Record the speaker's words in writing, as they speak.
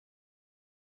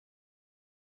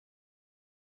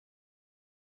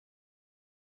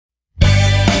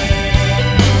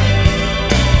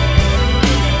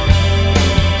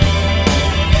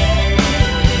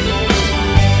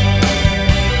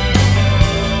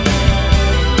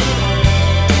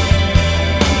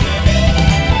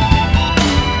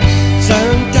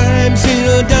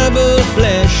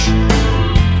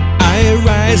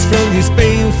rise from this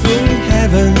painful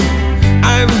heaven.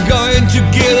 I'm going to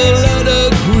get a lot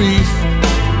of grief.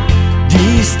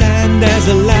 This time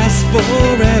doesn't last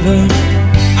forever.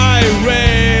 I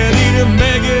read in a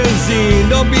magazine,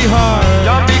 don't be hard,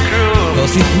 Don't be cruel.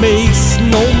 cause it makes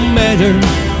no matter.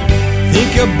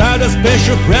 Think about a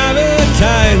special private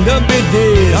time. Don't be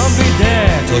this, Don't be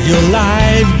dead. so your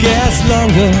life gets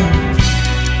longer.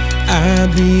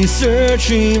 I'll be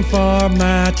searching for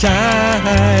my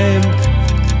time,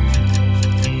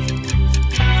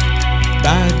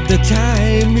 but the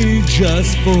time is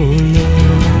just for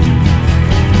love.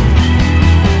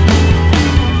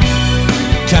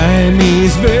 Time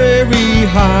is very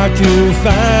hard to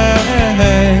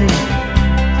find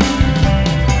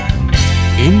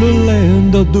in the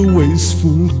land of the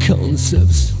wasteful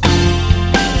concepts.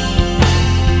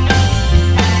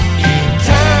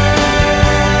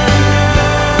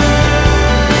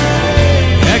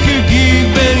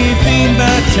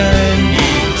 Time.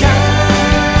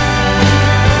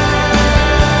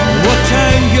 What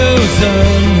time goes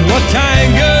on? What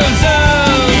time goes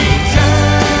on?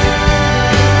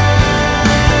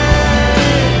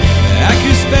 I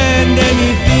could spend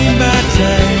anything but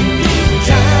time.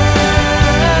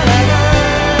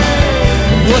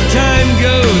 What time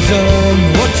goes on?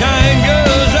 What time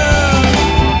goes on?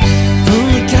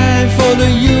 Full time for the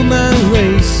human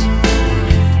race.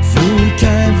 Full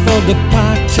time for the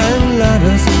part-time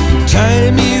lovers.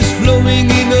 Time is flowing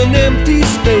in an empty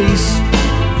space,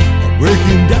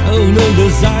 breaking down all the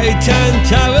Titan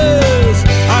towers.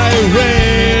 I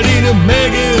read in a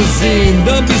magazine,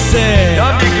 don't be sad,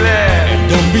 Don't be glad. and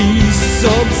don't be so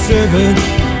observant.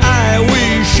 I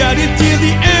wish I did till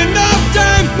the end of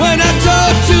time, when I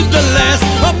talk to the last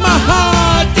of my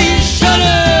heart is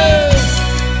shudders.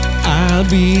 I'll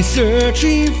be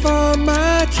searching for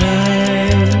my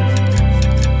time,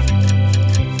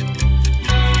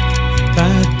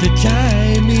 but the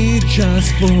time is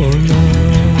just for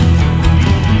love.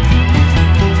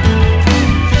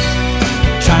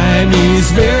 Time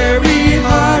is very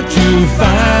hard to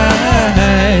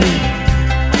find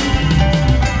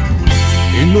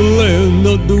in the land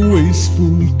of the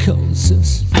wasteful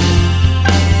concepts.